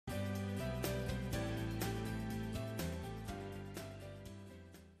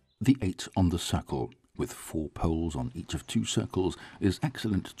The 8 on the circle, with 4 poles on each of 2 circles, is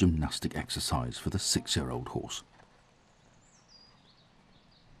excellent gymnastic exercise for the 6-year-old horse.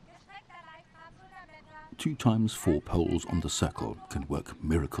 2 times 4 poles on the circle can work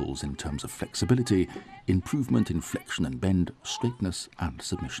miracles in terms of flexibility, improvement in flexion and bend, straightness and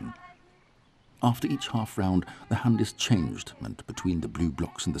submission. After each half round, the hand is changed, and between the blue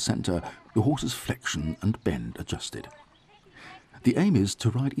blocks in the centre, the horse's flexion and bend adjusted. The aim is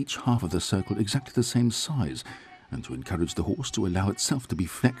to ride each half of the circle exactly the same size, and to encourage the horse to allow itself to be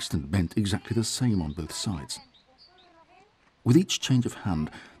flexed and bent exactly the same on both sides. With each change of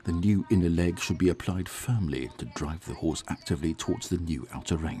hand, the new inner leg should be applied firmly to drive the horse actively towards the new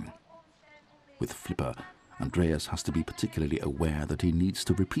outer rein. With flipper, Andreas has to be particularly aware that he needs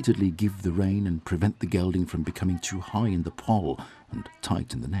to repeatedly give the rein and prevent the gelding from becoming too high in the poll and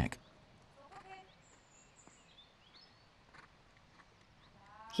tight in the neck.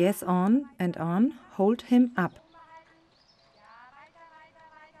 Yes, on and on. Hold him up.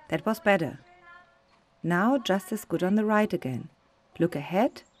 That was better. Now just as good on the right again. Look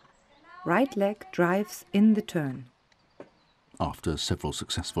ahead. Right leg drives in the turn. After several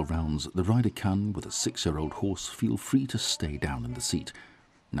successful rounds, the rider can, with a 6-year-old horse, feel free to stay down in the seat.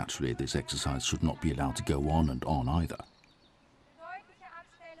 Naturally, this exercise should not be allowed to go on and on either.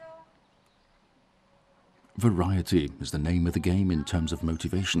 Variety is the name of the game in terms of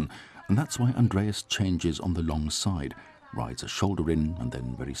motivation, and that's why Andreas changes on the long side, rides a shoulder in and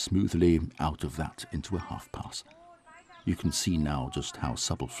then very smoothly out of that into a half pass. You can see now just how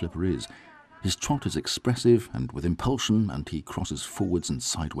supple Flipper is. His trot is expressive and with impulsion, and he crosses forwards and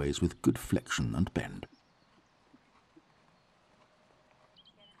sideways with good flexion and bend.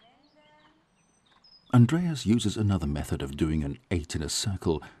 Andreas uses another method of doing an 8 in a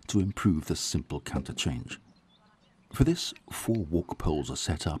circle to improve the simple canter change. For this, 4 walk poles are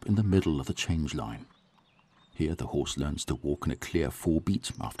set up in the middle of the change line. Here the horse learns to walk in a clear 4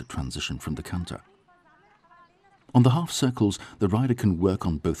 beat after transition from the canter. On the half circles, the rider can work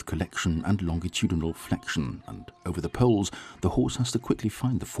on both collection and longitudinal flexion, and over the poles, the horse has to quickly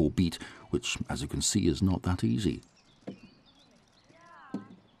find the 4 beat, which, as you can see, is not that easy.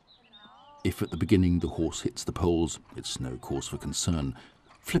 If at the beginning the horse hits the poles, it's no cause for concern.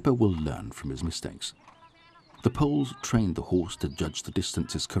 Flipper will learn from his mistakes. The poles train the horse to judge the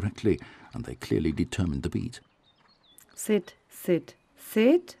distances correctly, and they clearly determine the beat. Sit, sit,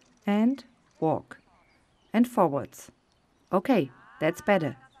 sit, and walk. And forwards. Okay, that's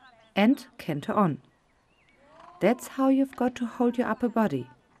better. And canter on. That's how you've got to hold your upper body.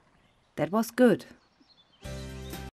 That was good.